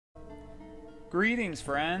Greetings,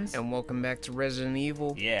 friends. And welcome back to Resident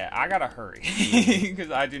Evil. Yeah, I gotta hurry because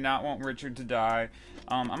I do not want Richard to die.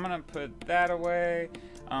 I'm gonna put that away.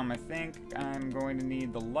 I think I'm going to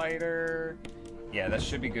need the lighter. Yeah, that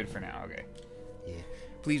should be good for now. Okay. Yeah.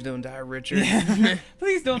 Please don't die, Richard.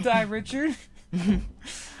 Please don't die, Richard.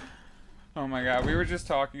 Oh my god, we were just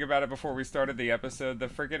talking about it before we started the episode. The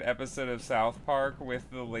freaking episode of South Park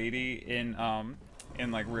with the lady in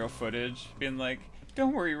like real footage being like,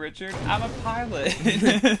 "Don't worry, Richard, I'm a pilot."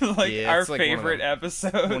 Like, yeah, our like favorite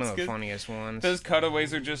episodes. One of the funniest ones. Those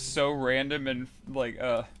cutaways are just so random and like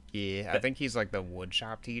yeah, I think he's like the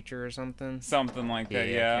woodshop teacher or something. Something like that,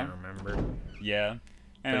 yeah. I can't remember. Yeah.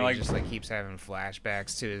 And but like, he just like keeps having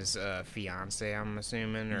flashbacks to his fiance, I'm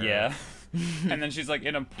assuming. Or... Yeah. And then she's like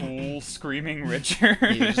in a pool screaming Richard.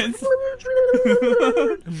 Like,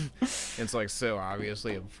 it's like so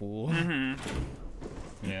obviously a fool.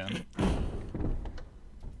 Mm-hmm. Yeah.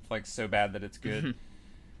 It's like so bad that it's good.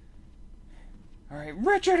 Alright,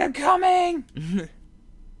 Richard, I'm coming!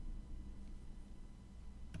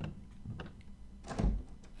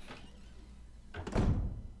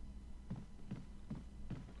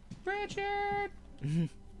 Richard!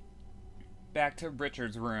 Back to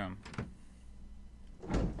Richard's room.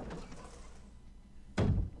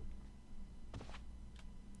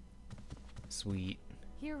 Sweet.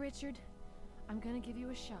 Here, Richard. I'm gonna give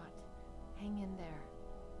you a shot. Hang in there.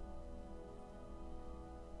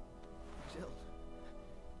 Jill,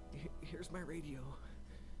 here's my radio.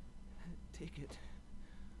 Take it.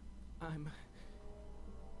 I'm...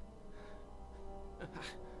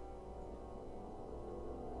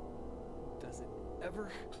 Does it ever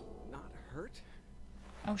not hurt?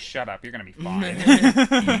 Oh, shut up. You're gonna be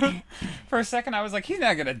fine. For a second, I was like, he's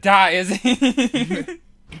not gonna die, is he?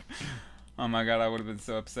 Oh my god, I would have been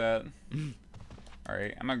so upset.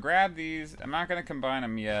 Alright, I'm gonna grab these. I'm not gonna combine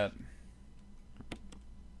them yet.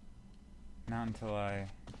 Not until I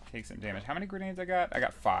take some damage. How many grenades I got? I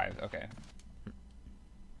got 5. Okay.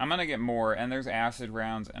 I'm gonna get more, and there's acid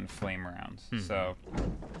rounds and flame rounds. So,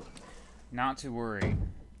 not to worry.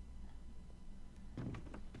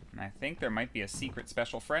 And I think there might be a secret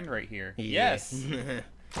special friend right here. Yeah. Yes!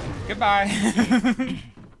 Goodbye!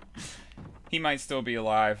 He might still be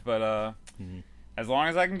alive, but as long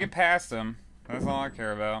as I can get past him, that's all I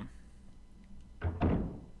care about.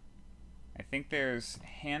 I think there's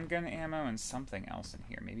handgun ammo and something else in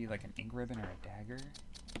here. Maybe like an ink ribbon or a dagger.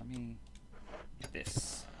 Let me get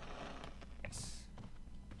this. Yes.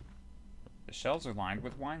 The shelves are lined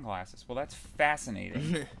with wine glasses. Well, that's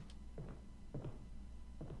fascinating.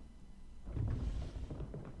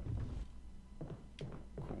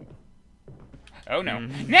 Cool. Oh no.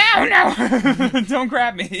 No! Don't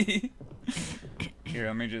grab me! Here,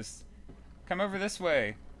 let me just come over this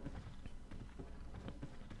way.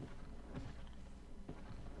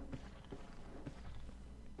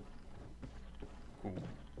 Cool.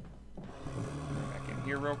 Back in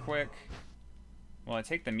here real quick. Will I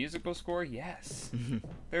take the musical score? Yes.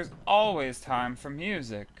 There's always time for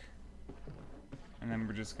music. And then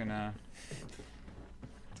we're just gonna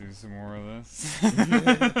do some more of this.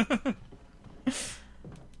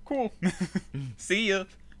 Cool. See ya.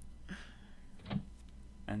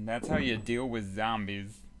 And that's how you deal with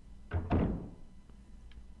zombies.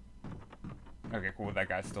 Okay, cool. That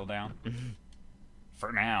guy's still down.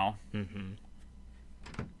 For now.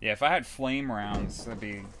 Yeah, if I had flame rounds, that'd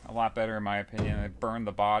be a lot better in my opinion. It'd burn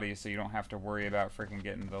the body so you don't have to worry about freaking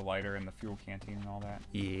getting the lighter and the fuel canteen and all that.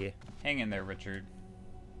 Yeah. Hang in there, Richard.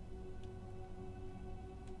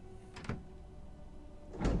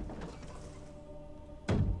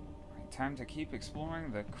 Time to keep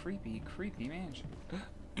exploring the creepy, creepy mansion.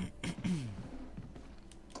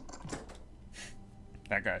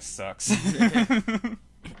 That guy sucks. He's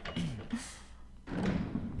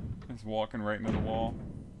walking right into the wall.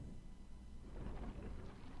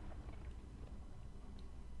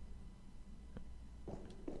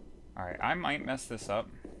 Alright, I might mess this up,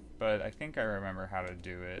 but I think I remember how to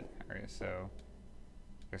do it. Alright, so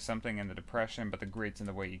there's something in the depression, but the grate's in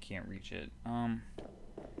the way you can't reach it.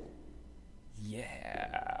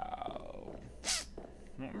 Yeah.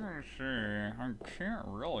 Let me see. I can't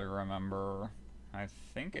really remember. I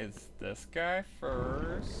think it's this guy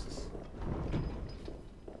first.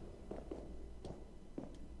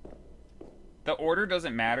 The order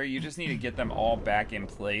doesn't matter. You just need to get them all back in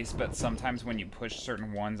place. But sometimes when you push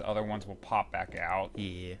certain ones, other ones will pop back out.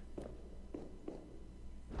 Yeah.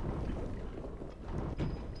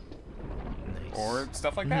 Nice. Or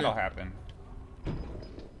stuff like that'll happen.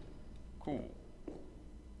 Cool.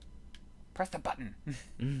 Press the button.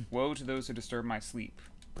 Woe to those who disturb my sleep.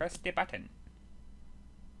 Press the button.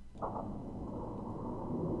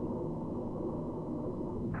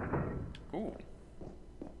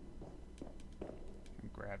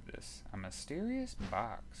 this? A mysterious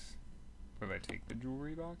box. Will I take the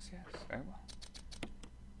jewelry box? Yes, I will.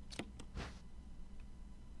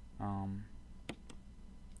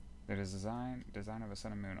 There is design of a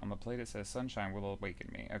sun and moon. On the plate it says sunshine will awaken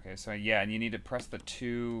me. Okay, so yeah, and you need to press the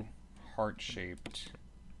 2 heart-shaped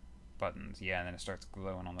buttons. Yeah, and then it starts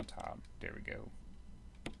glowing on the top. There we go.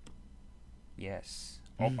 Yes.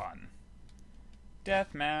 Open.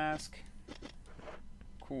 Death mask.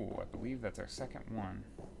 Cool. I believe that's our second one.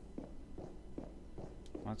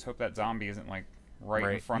 Let's hope that zombie isn't like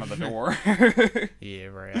right in front of the door. Yeah,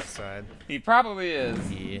 right outside. He probably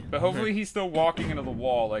is. Yeah. But hopefully he's still walking into the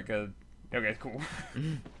wall like a... Okay, cool.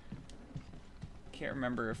 Can't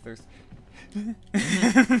remember if there's...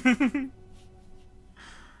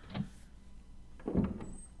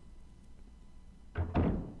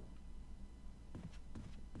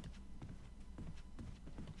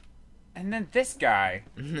 And then this guy.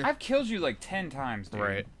 I've killed you like 10 times, dude.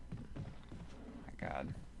 Right. My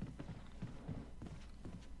God.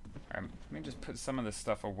 Alright, let me just put some of this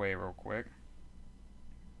stuff away real quick.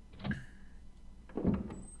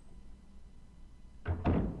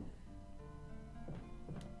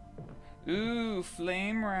 Ooh,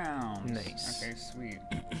 flame rounds. Nice. Okay, sweet.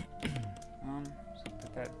 So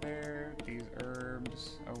put that there. These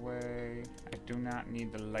herbs away. I do not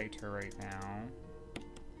need the lighter right now.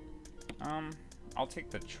 I'll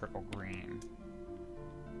take the triple green.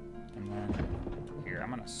 And then here,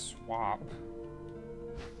 I'm gonna swap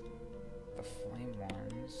the flame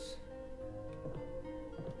ones.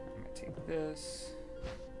 I'm gonna take this.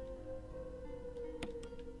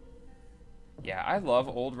 Yeah, I love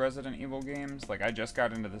old Resident Evil games. Like, I just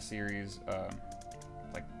got into the series,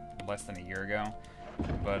 like, less than a year ago.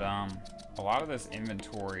 But, a lot of this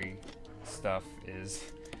inventory stuff is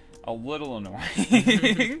a little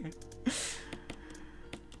annoying.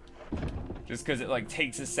 Just because it, like,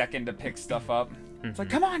 takes a second to pick stuff up. It's like,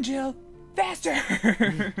 come on, Jill! Faster!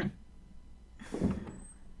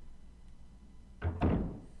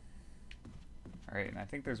 Alright, and I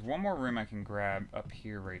think there's one more room I can grab up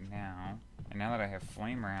here right now. And now that I have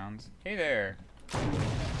flame rounds... Hey there!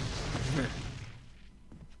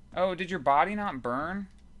 Oh, did your body not burn?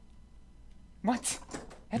 What?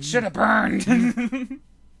 That should have burned!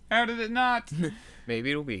 How did it not?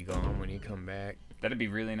 Maybe it'll be gone when you come back. That'd be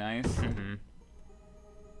really nice. Mm-hmm.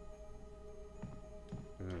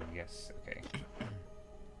 Ooh, yes, okay.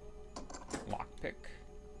 Lockpick.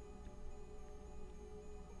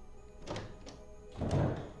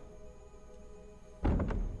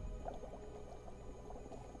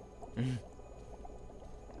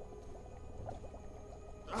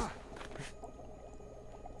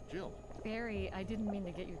 Jill. Barry, I didn't mean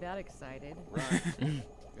to get you that excited. Right.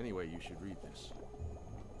 Anyway, you should read this.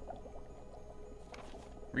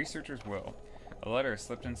 Researcher's will. A letter is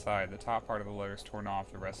slipped inside. The top part of the letter is torn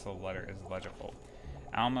off. The rest of the letter is legible.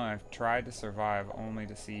 Alma, I've tried to survive only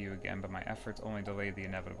to see you again, but my efforts only delayed the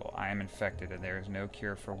inevitable. I am infected, and there is no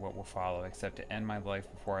cure for what will follow, except to end my life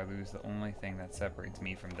before I lose the only thing that separates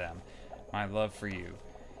me from them. My love for you.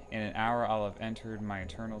 In an hour I'll have entered my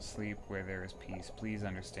eternal sleep where there is peace. Please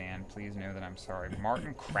understand. Please know that I'm sorry.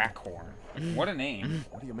 Martin Crackhorn. What a name.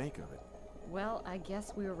 What do you make of it? Well, I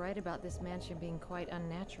guess we were right about this mansion being quite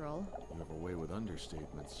unnatural. You have a way with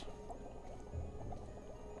understatements.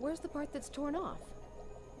 Where's the part that's torn off?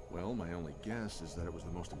 Well, my only guess is that it was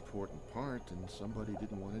the most important part, and somebody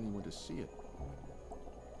didn't want anyone to see it.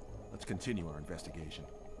 Let's continue our investigation.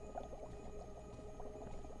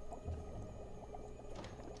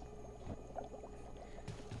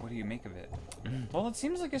 What do you make of it? Well, it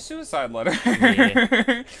seems like a suicide letter.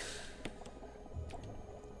 Yeah.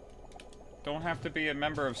 Don't have to be a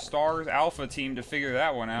member of STAR's Alpha team to figure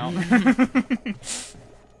that one out.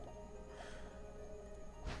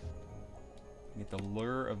 Get the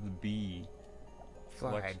lure of the bee.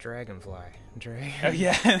 Fly, dragonfly. Oh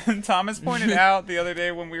yeah, Thomas pointed out the other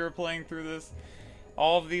day when we were playing through this,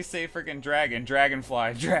 all of these say freaking dragon,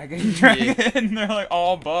 dragonfly, dragon. Yeah. They're like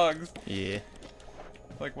all bugs. Yeah.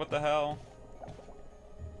 Like, what the hell?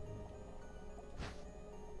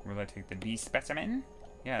 Will I take the bee specimen?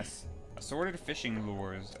 Yes. Assorted fishing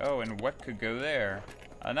lures. Oh, and what could go there?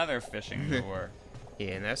 Another fishing lure. Yeah,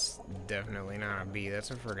 and that's definitely not a bee.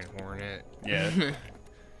 That's a friggin' hornet. Yeah.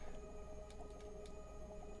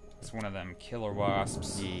 It's one of them killer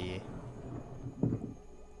wasps. Yeah.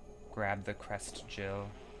 Grab the crest, Jill.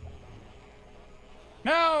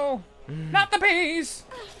 No! Not the bees!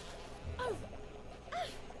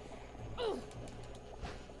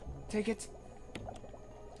 Take it.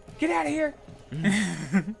 Get out of here!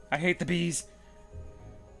 I hate the bees.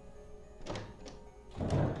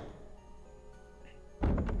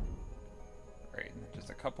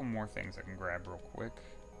 couple more things I can grab real quick.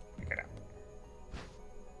 Pick it up.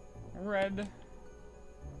 Red.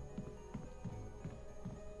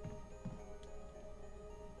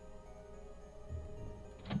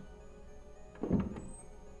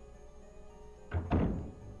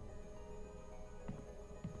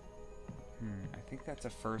 I think that's a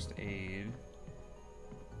first aid.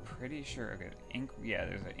 Pretty sure. Okay, ink. Yeah,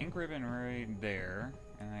 there's an ink ribbon right there,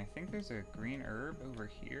 and I think there's a green herb over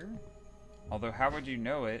here. Although, how would you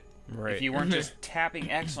know it if you weren't just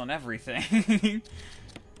tapping X on everything?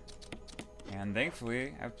 And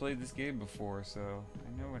thankfully, I've played this game before, so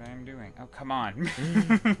I know what I'm doing. Oh, come on.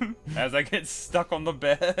 As I get stuck on the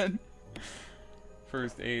bed.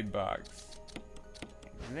 First aid box.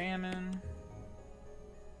 Examine.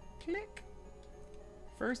 Click.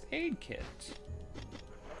 First aid kit.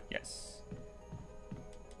 Yes.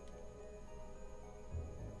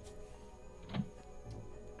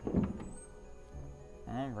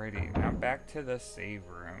 Alrighty, now back to the save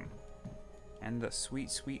room. And the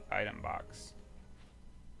sweet, sweet item box.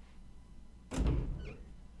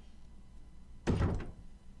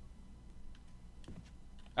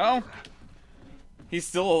 Oh! He's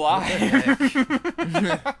still alive!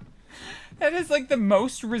 That is like the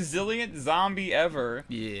most resilient zombie ever.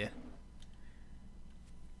 Yeah.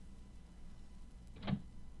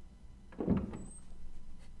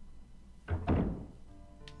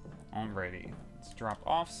 Alrighty, let's drop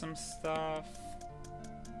off some stuff.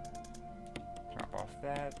 Drop off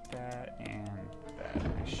that, and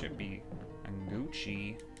that. I should be a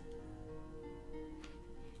Gucci.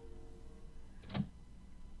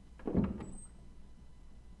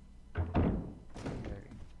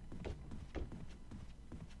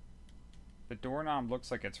 The doorknob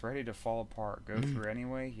looks like it's ready to fall apart. Go through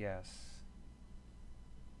anyway? Yes.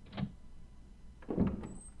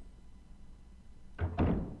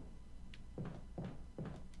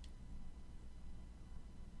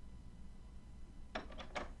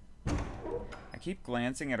 Keep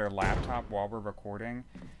glancing at our laptop while we're recording.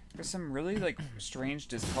 There's some really like strange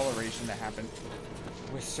discoloration that happened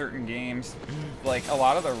with certain games. Like a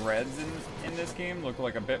lot of the reds in this game look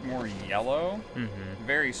like a bit more yellow.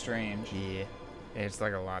 Very strange. Yeah. It's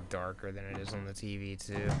like a lot darker than it is on the TV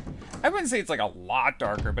too. I wouldn't say it's like a lot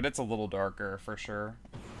darker, but it's a little darker for sure.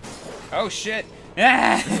 Oh shit!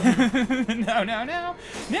 Ah! No, no, no!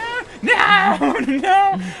 No! No!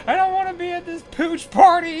 No! I don't want to be at this pooch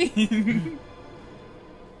party!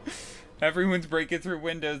 Everyone's breaking through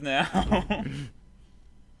windows now.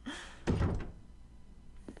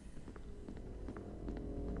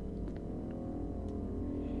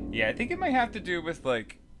 Yeah, I think it might have to do with,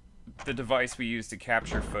 like, the device we use to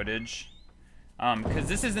capture footage. Because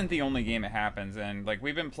this isn't the only game it happens, and, like,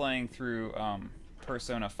 we've been playing through,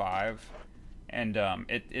 Persona 5, and,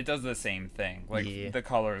 it does the same thing. Like, the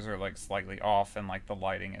colors are, like, slightly off, and, like, the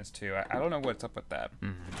lighting is, too. I don't know what's up with that.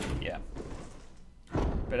 Yeah.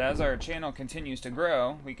 But as our channel continues to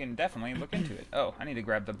grow, we can definitely look into it. Oh, I need to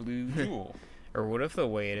grab the blue jewel. Or what if the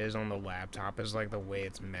way it is on the laptop is like the way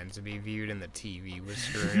it's meant to be viewed and the TV was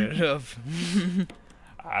screwing it up?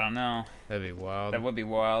 I don't know. That'd be wild. That would be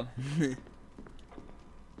wild.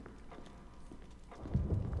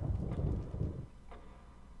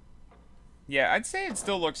 Yeah, I'd say it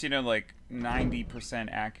still looks, you know, like 90%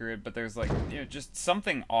 accurate, but there's like, you know, just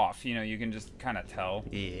something off, you know, you can just kind of tell.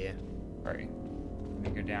 Yeah. Alright.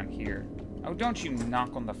 Let me go down here. Oh, don't you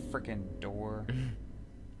knock on the frickin' door.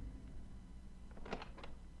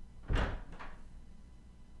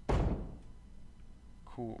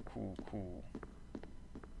 Cool, cool, cool.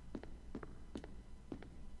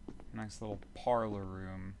 Nice little parlor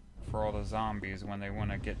room for all the zombies when they want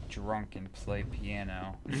to get drunk and play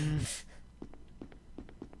piano.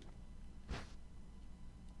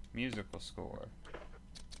 Musical score.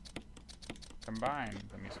 Combine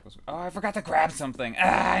the musical score. Oh, I forgot to grab something.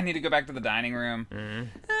 Ah, I need to go back to the dining room.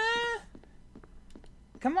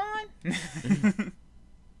 Come on.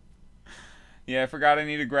 Yeah, I forgot I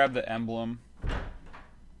need to grab the emblem.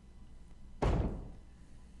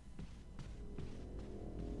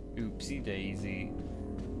 Oopsie daisy.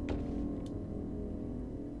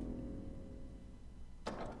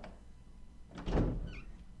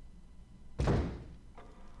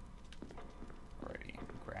 Alrighty,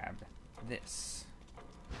 grab this.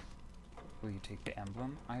 Will you take the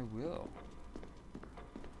emblem? I will.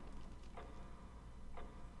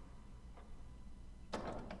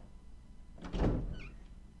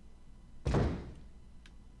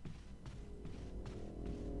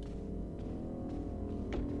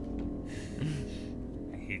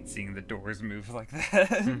 Seeing the doors move like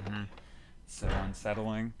that. So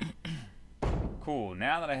unsettling. Cool,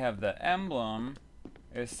 now that I have the emblem,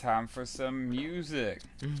 It's time for some music.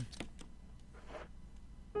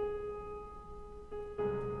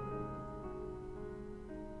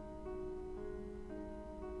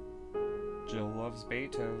 Jill loves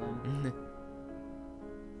Beethoven.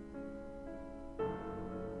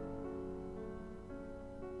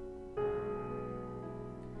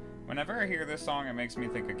 Whenever I hear this song, it makes me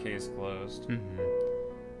think of Case Closed.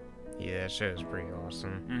 Yeah, that show's pretty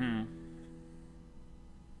awesome.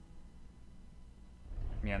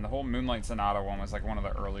 Yeah, and the whole Moonlight Sonata one was like one of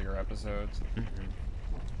the earlier episodes.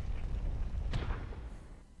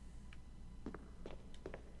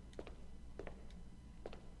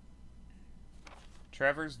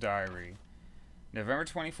 Trevor's Diary. November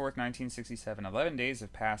 24th, 1967. 11 days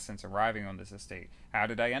have passed since arriving on this estate. How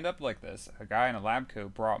did I end up like this? A guy in a lab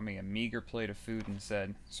coat brought me a meager plate of food and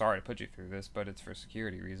said, "Sorry to put you through this, but it's for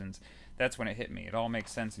security reasons." That's when it hit me. It all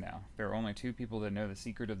makes sense now. There are only two people that know the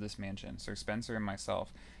secret of this mansion, Sir Spencer and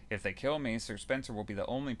myself. If they kill me, Sir Spencer will be the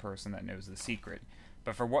only person that knows the secret.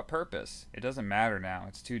 But for what purpose? It doesn't matter now.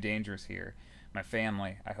 It's too dangerous here. My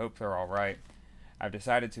family, I hope they're all right. I've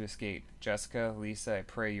decided to escape. Jessica, Lisa, I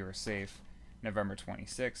pray you are safe. November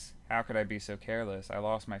 26th. How could I be so careless? I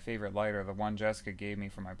lost my favorite lighter, the one Jessica gave me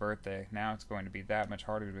for my birthday. Now it's going to be that much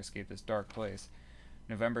harder to escape this dark place.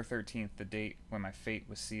 November 13th, the date when my fate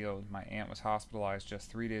was sealed. My aunt was hospitalized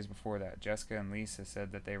just 3 days before that. Jessica and Lisa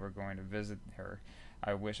said that they were going to visit her.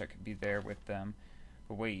 I wish I could be there with them.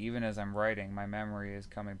 But wait, even as I'm writing, my memory is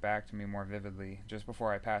coming back to me more vividly. Just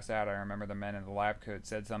before I passed out, I remember the men in the lab coat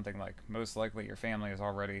said something like, "Most likely your family is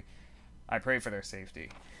already..." I pray for their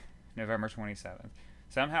safety. November 27th.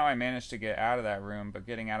 Somehow I managed to get out of that room, but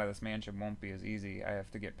getting out of this mansion won't be as easy. I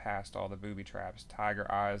have to get past all the booby traps, tiger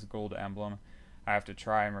eyes, gold emblem. I have to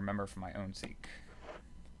try and remember for my own sake.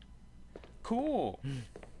 Cool.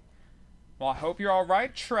 Well, I hope you're all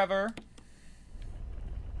right, Trevor.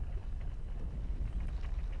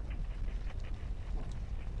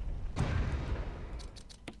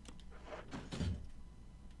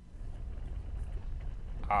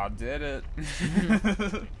 I did it.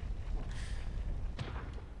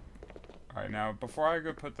 Alright, now, before I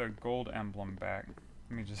go put the gold emblem back,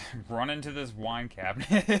 let me just run into this wine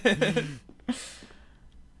cabinet.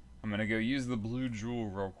 I'm gonna go use the blue jewel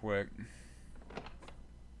real quick.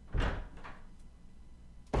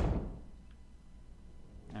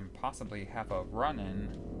 And possibly have a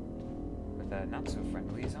run-in with a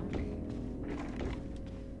not-so-friendly zombie.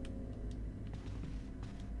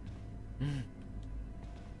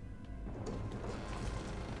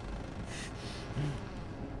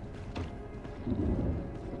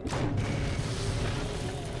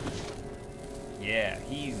 Yeah,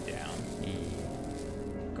 he's down.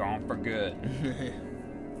 Gone for good.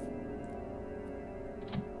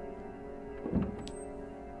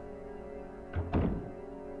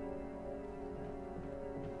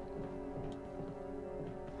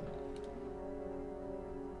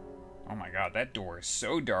 Oh my god, that door is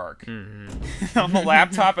so dark. On the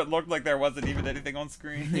laptop, it looked like there wasn't even anything on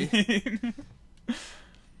screen.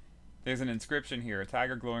 There's an inscription here, a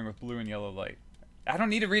tiger glowing with blue and yellow light. I don't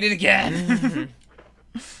need to read it again.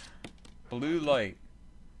 Blue light.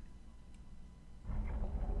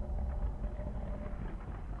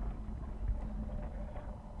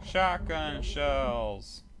 Shotgun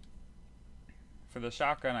shells. For the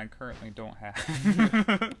shotgun I currently don't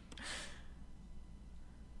have.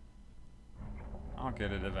 I'll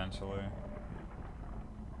get it eventually.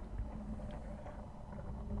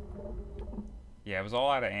 Yeah, it was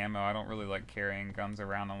all out of ammo. I don't really like carrying guns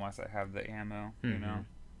around unless I have the ammo, you know?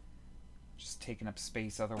 Just taking up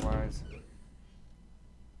space otherwise.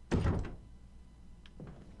 Alright,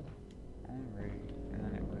 and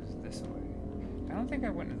then it was this way. I don't think I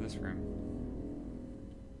went into this room.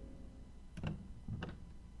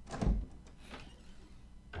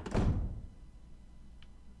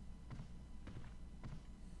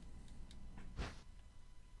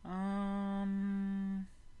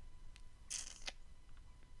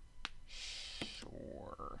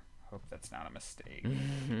 Sure. Hope that's not a mistake.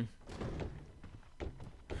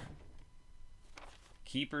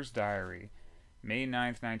 Keeper's Diary. May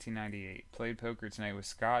 9th, 1998. Played poker tonight with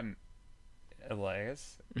Scott and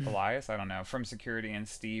Elias, I don't know, from security, and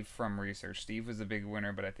Steve from research. Steve was the big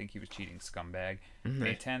winner, but I think he was cheating, scumbag.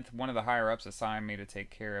 May 10th, one of the higher-ups assigned me to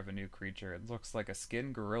take care of a new creature. It looks like a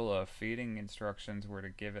skinned gorilla. Feeding instructions were to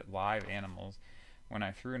give it live animals. When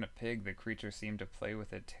I threw in a pig, the creature seemed to play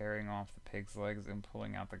with it, tearing off the pig's legs and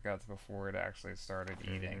pulling out the guts before it actually started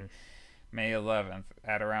eating. May 11th,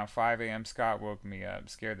 at around 5 a.m., Scott woke me up,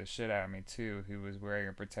 scared the shit out of me too. He was wearing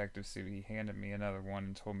a protective suit. He handed me another one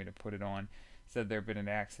and told me to put it on. Said there had been an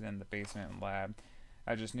accident in the basement and lab.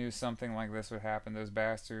 I just knew something like this would happen. Those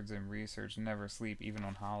bastards in research never sleep, even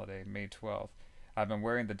on holiday. May 12th. I've been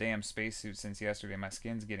wearing the damn spacesuit since yesterday. My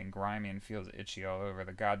skin's getting grimy and feels itchy all over.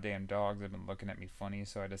 The goddamn dogs have been looking at me funny,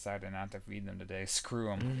 so I decided not to feed them today. Screw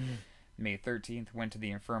them. May 13th, went to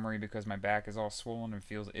the infirmary because my back is all swollen and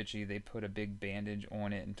feels itchy. They put a big bandage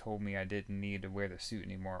on it and told me I didn't need to wear the suit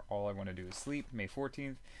anymore. All I want to do is sleep. May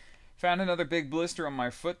 14th, found another big blister on my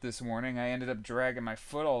foot this morning. I ended up dragging my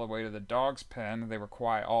foot all the way to the dog's pen. They were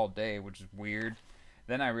quiet all day, which is weird.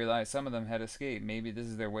 Then I realized some of them had escaped. Maybe this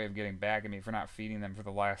is their way of getting back at me for not feeding them for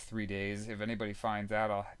the last 3 days. If anybody finds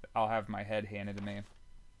out, I'll have my head handed to me.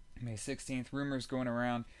 May 16th, rumors going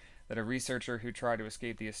around that a researcher who tried to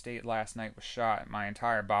escape the estate last night was shot. My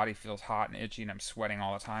entire body feels hot and itchy and I'm sweating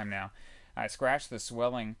all the time now. I scratched the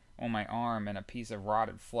swelling on my arm and a piece of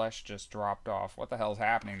rotted flesh just dropped off. What the hell's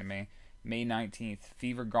happening to me? May 19th,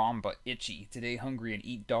 fever gone but itchy. Today hungry and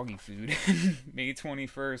eat doggy food. May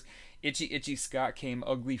 21st, itchy Scott came,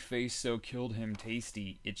 ugly face so killed him,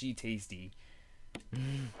 tasty. Itchy tasty.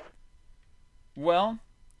 Well,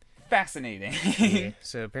 fascinating. Yeah,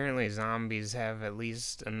 so apparently zombies have at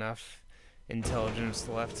least enough intelligence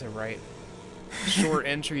left to write short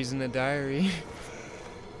entries in a diary.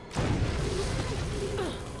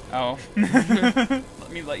 Oh.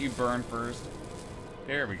 Let me let you burn first.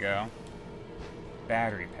 There we go.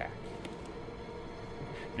 Battery pack.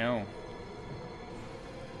 No.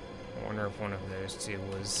 I wonder if one of those two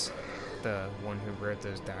was the one who wrote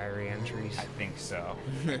those diary entries. I think so.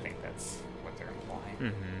 I think that's what they're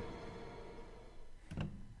implying.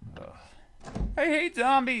 Ugh. I hate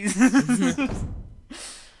zombies!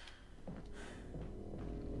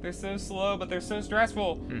 They're so slow, but they're so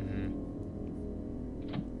stressful.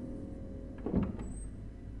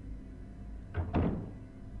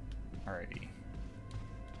 Alrighty.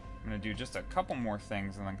 I'm gonna do just a couple more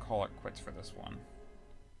things and then call it quits for this one.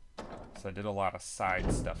 So I did a lot of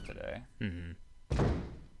side stuff today.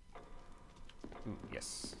 Ooh,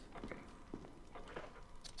 yes. Okay.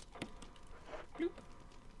 Bloop.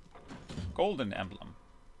 Golden emblem.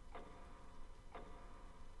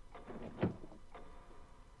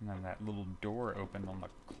 And then that little door opened on the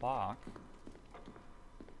clock.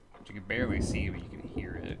 Which you can barely see, but you can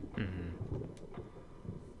hear it.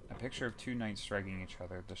 A picture of two knights striking each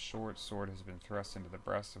other. The short sword has been thrust into the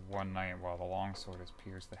breast of one knight, while the long sword has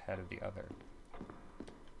pierced the head of the other.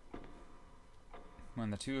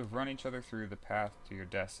 When the two have run each other through, the path to your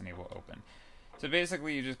destiny will open. So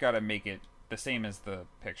basically, you just gotta make it the same as the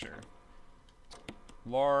picture.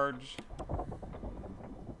 Large.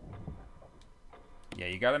 Yeah,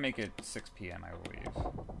 you gotta make it 6 p.m., I believe.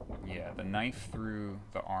 Yeah, the knife through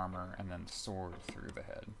the armor, and then the sword through the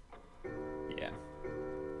head. Yeah.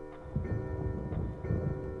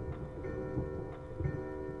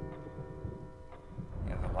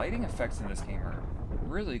 Yeah, the lighting effects in this game are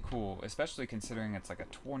really cool, especially considering it's like a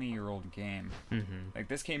 20-year-old game. Like,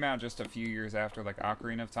 this came out just a few years after, like,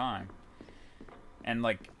 Ocarina of Time. And,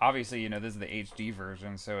 like, obviously, you know, this is the HD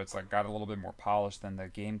version, so it's, like, got a little bit more polished than the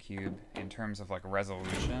GameCube in terms of, like,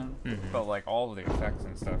 resolution. But, like, all of the effects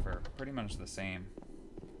and stuff are pretty much the same.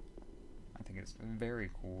 I think it's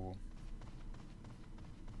very cool.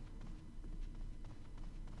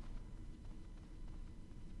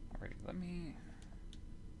 Alrighty, let me...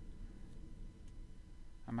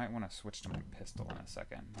 I might want to switch to my pistol in a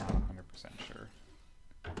second. I'm not 100% sure.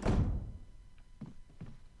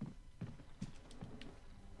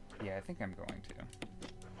 Yeah, I think I'm going to.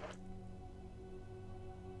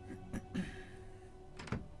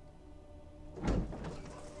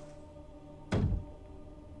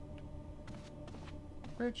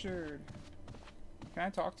 Richard, can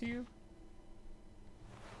I talk to you?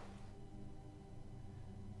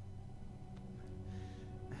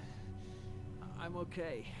 I'm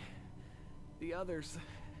okay. The others...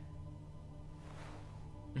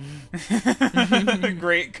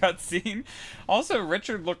 Great cutscene. Also,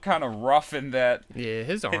 Richard looked kind of rough in that. Yeah,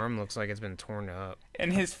 his arm looks like it's been torn up.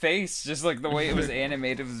 And his face, just like the way it was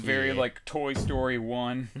animated, was very Yeah. like Toy Story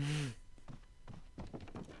 1.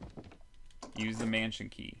 Use the mansion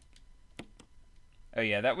key. Oh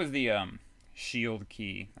yeah, that was the shield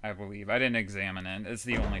key, I believe. I didn't examine it. It's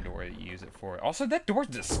the only door that you use it for. Also, that door's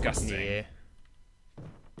disgusting. Yeah.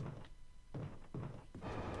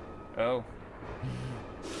 Oh.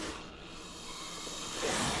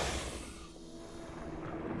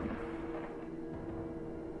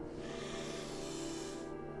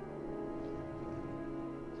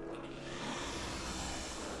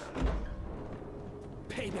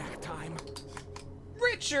 Payback time.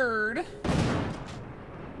 Richard!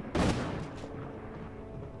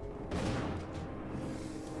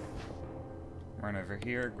 We're in a over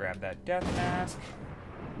here, grab that death mask.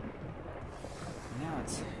 Now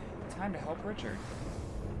it's time to help Richard.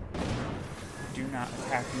 Do not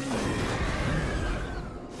attack me.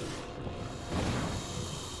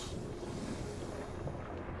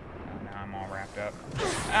 Oh, now I'm all wrapped up.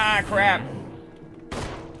 Ah, crap!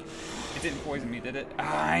 It didn't poison me, did it?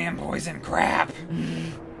 Ah, I am poisoned. Crap! Now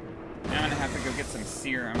I'm gonna have to go get some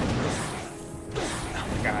serum. Oh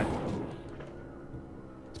my god.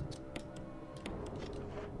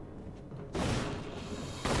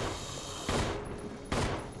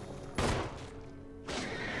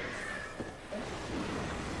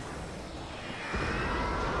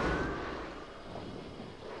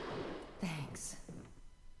 Thanks.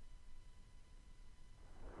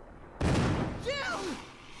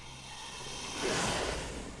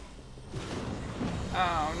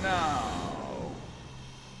 Oh no.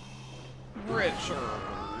 Richard.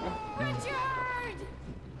 Richard!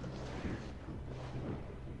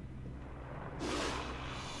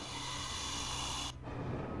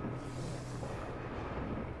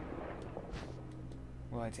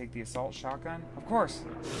 Will I take the assault shotgun? Of course.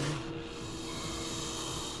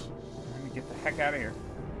 Let me get the heck out of here.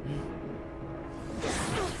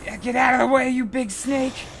 Yeah, get out of the way, you big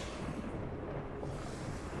snake!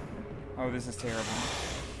 Oh, this is terrible.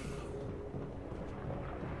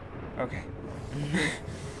 Okay.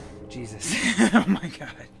 Jesus. Oh my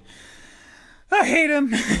god. I hate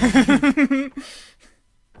him!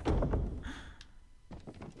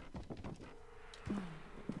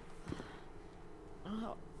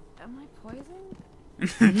 Oh, am I poisoned?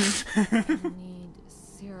 I need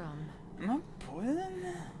serum. Am I poisoned?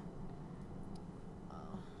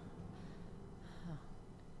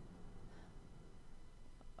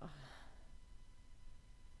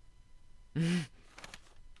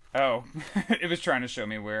 Oh, it was trying to show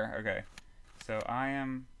me where. Okay. So I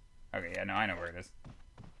am... Okay, yeah, no, I know where it is.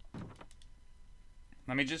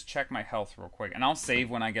 Let me just check my health real quick. And I'll save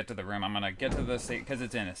when I get to the room. I'm going to get to the save... Because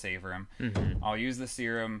it's in a save room. Mm-hmm. I'll use the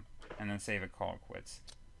serum and then save it, call it quits.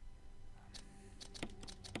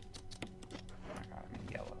 Oh my god, I'm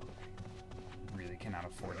in yellow. Really cannot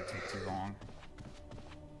afford to take too long.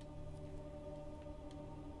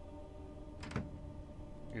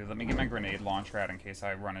 Dude, let me get my grenade launcher out in case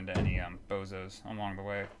I run into any bozos along the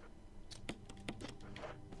way.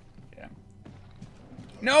 Yeah.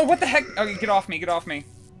 No, what the heck? Oh, get off me, get off me.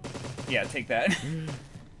 Yeah, take that.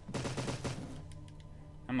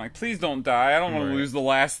 I'm like, please don't die. I don't want to lose the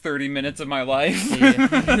last 30 minutes of my life.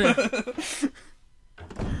 Yeah.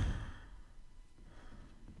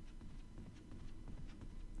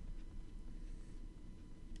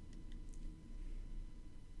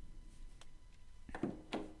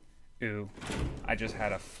 Ooh, I just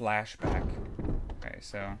had a flashback. Okay,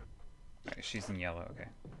 so... Okay, she's in yellow, okay.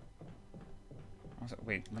 Also,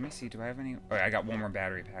 wait, let me see, do I have any... Oh, I got one more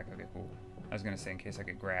battery pack, okay, cool. I was gonna say in case I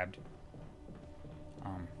get grabbed.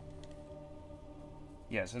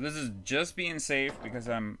 Yeah, so this is just being safe because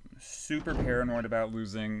I'm super paranoid about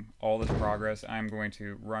losing all this progress. I'm going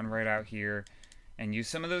to run right out here and use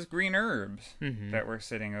some of those green herbs that were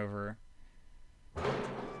sitting over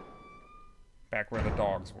back where the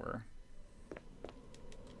dogs were.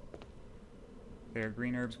 There are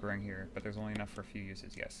green herbs growing here, but there's only enough for a few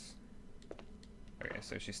uses, yes. Okay,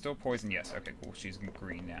 so she's still poisoned, yes. Okay, cool, she's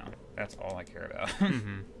green now. That's all I care about.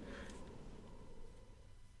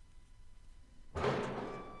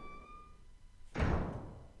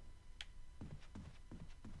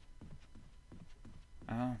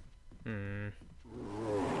 Oh.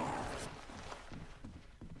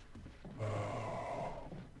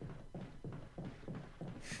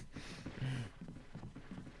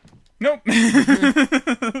 Nope.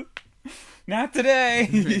 Not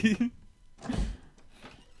today.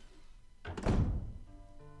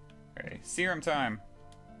 Okay, serum time.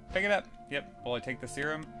 Pick it up. Yep. Will I take the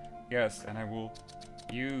serum? Yes, and I will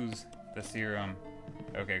use the serum.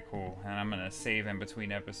 Okay, cool. And I'm going to save in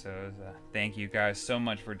between episodes. Thank you guys so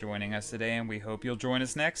much for joining us today, and we hope you'll join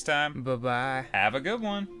us next time. Bye-bye. Have a good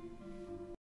one.